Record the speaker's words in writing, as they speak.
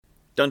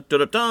Dun dun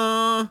dun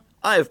dun!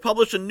 I've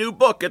published a new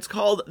book. It's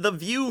called The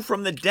View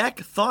from the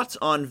Deck, Thoughts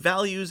on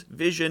Values,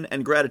 Vision,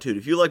 and Gratitude.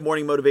 If you like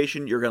morning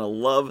motivation, you're going to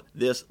love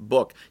this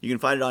book. You can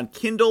find it on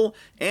Kindle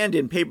and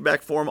in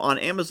paperback form on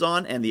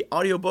Amazon, and the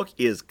audiobook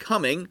is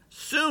coming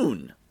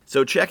soon.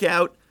 So check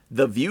out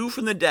The View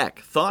from the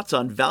Deck, Thoughts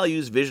on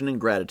Values, Vision, and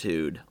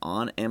Gratitude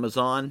on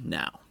Amazon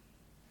now.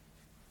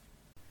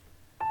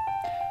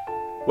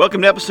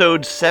 Welcome to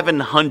episode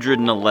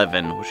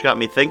 711, which got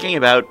me thinking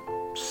about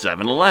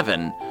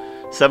 7-Eleven.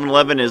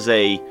 7-Eleven is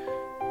a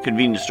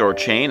convenience store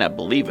chain. I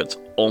believe it's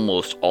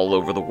almost all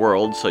over the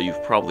world, so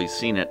you've probably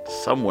seen it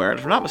somewhere.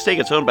 If I'm not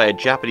mistaken, it's owned by a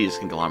Japanese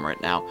conglomerate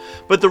now.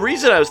 But the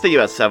reason I was thinking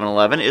about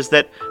 7-Eleven is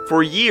that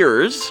for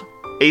years,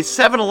 a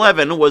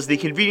 7-Eleven was the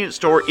convenience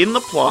store in the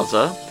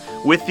plaza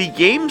with the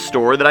game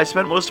store that I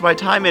spent most of my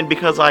time in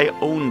because I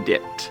owned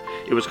it.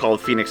 It was called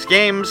Phoenix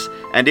Games,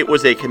 and it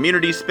was a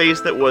community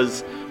space that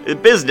was a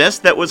business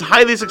that was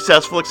highly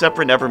successful except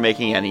for never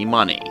making any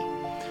money.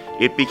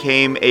 It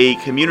became a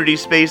community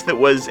space that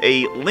was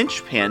a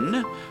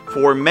linchpin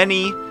for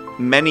many,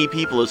 many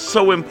people. It was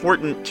so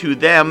important to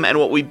them, and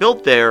what we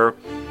built there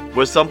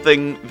was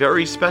something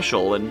very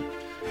special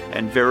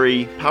and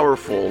very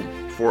powerful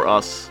for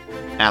us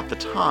at the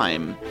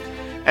time.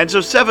 And so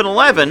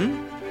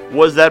 7-Eleven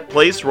was that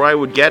place where I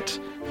would get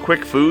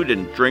quick food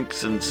and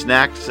drinks and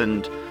snacks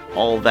and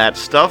all that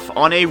stuff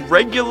on a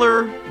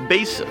regular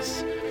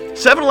basis.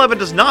 7-Eleven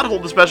does not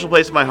hold a special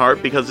place in my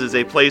heart because it is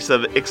a place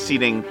of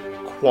exceeding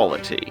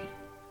quality.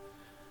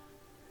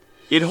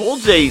 It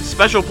holds a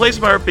special place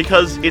in my heart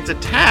because it's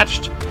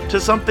attached to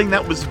something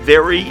that was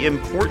very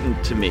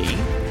important to me,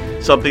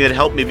 something that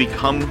helped me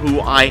become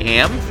who I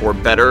am, for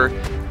better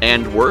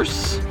and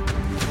worse,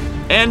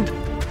 and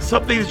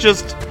something that's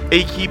just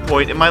a key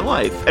point in my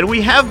life. And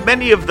we have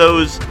many of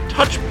those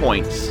touch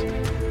points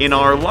in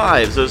our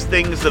lives, those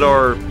things that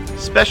are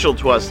special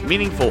to us,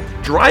 meaningful.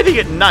 Driving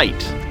at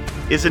night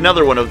is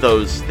another one of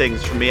those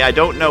things for me. I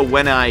don't know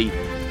when I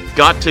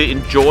got to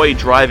enjoy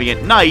driving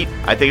at night.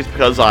 I think it's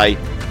because I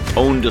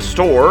owned a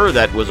store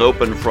that was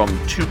open from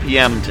 2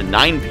 p.m. to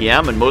 9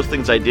 p.m. and most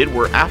things I did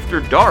were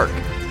after dark.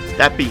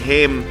 That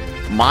became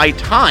my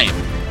time.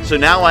 So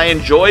now I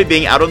enjoy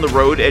being out on the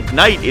road at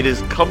night. It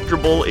is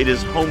comfortable, it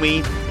is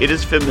homey, it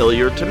is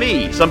familiar to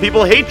me. Some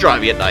people hate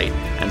driving at night,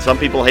 and some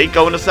people hate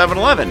going to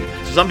 7-Eleven.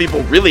 So some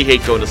people really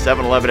hate going to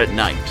 7-Eleven at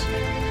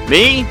night.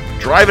 Me,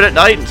 driving at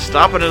night and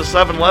stopping at a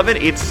 7-Eleven,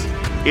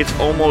 it's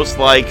almost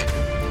like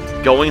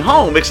going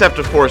home, except,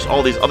 of course,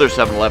 all these other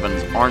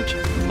 7-Elevens aren't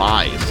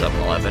my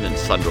 7-Eleven in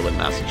Sunderland,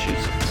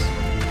 Massachusetts.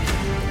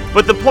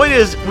 But the point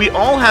is, we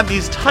all have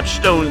these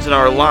touchstones in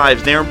our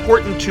lives. They're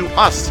important to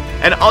us,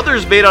 and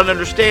others may not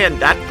understand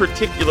that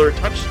particular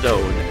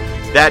touchstone,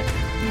 that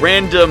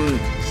random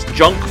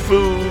junk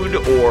food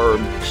or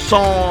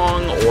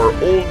song or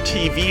old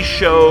TV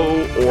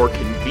show or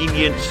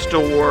convenience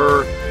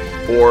store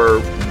or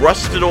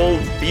rusted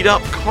old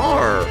beat-up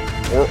car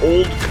or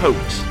old coat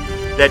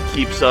that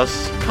keeps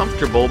us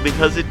comfortable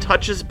because it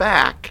touches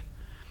back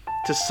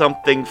to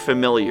something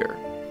familiar,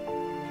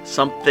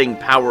 something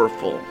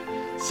powerful,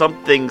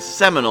 something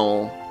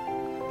seminal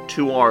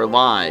to our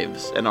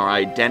lives and our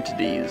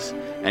identities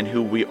and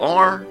who we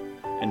are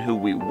and who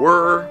we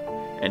were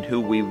and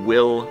who we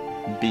will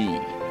be.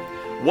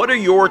 What are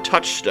your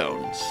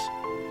touchstones?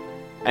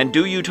 And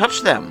do you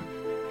touch them?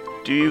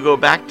 Do you go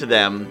back to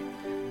them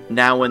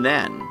now and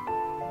then?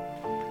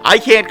 I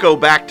can't go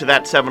back to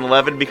that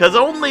 7-Eleven because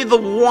only the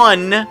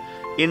one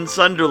in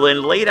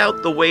Sunderland, laid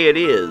out the way it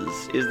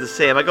is the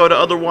same. I go to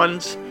other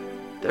ones,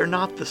 they're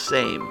not the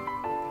same.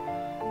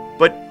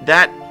 But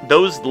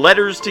those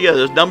letters together,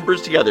 those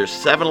numbers together,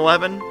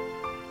 7-Eleven,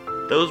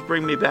 those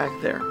bring me back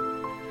there.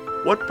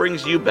 What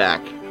brings you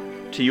back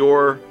to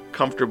your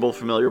comfortable,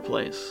 familiar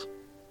place?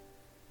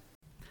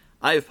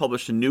 I have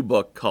published a new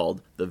book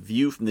called The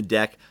View from the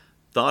Deck,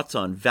 Thoughts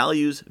on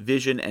Values,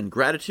 Vision, and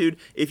Gratitude.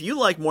 If you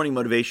like morning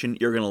motivation,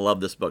 you're going to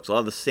love this book. It's a lot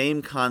of the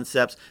same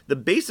concepts. The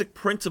basic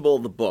principle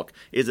of the book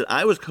is that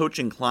I was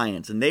coaching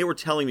clients, and they were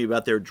telling me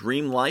about their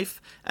dream life,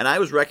 and I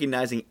was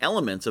recognizing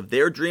elements of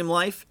their dream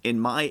life in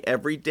my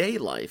everyday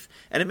life.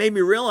 And it made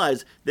me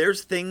realize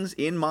there's things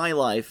in my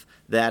life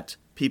that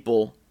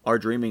people are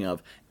dreaming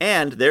of.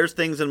 And there's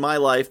things in my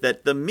life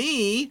that the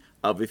me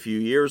of a few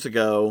years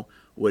ago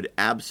would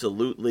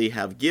absolutely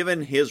have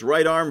given his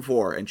right arm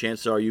for, and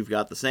chances are you've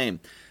got the same.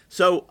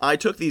 So I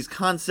took these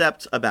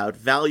concepts about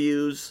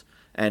values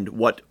and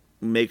what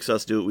makes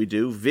us do what we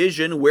do,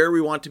 vision, where we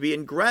want to be,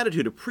 and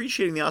gratitude,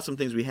 appreciating the awesome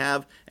things we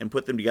have, and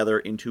put them together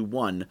into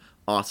one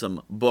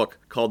awesome book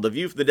called The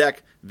View from the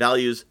Deck,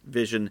 Values,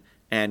 Vision,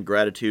 and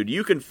Gratitude.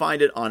 You can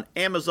find it on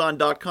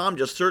Amazon.com.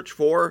 Just search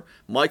for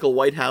Michael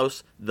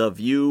Whitehouse, The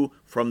View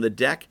from the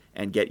Deck,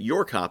 and get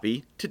your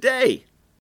copy today.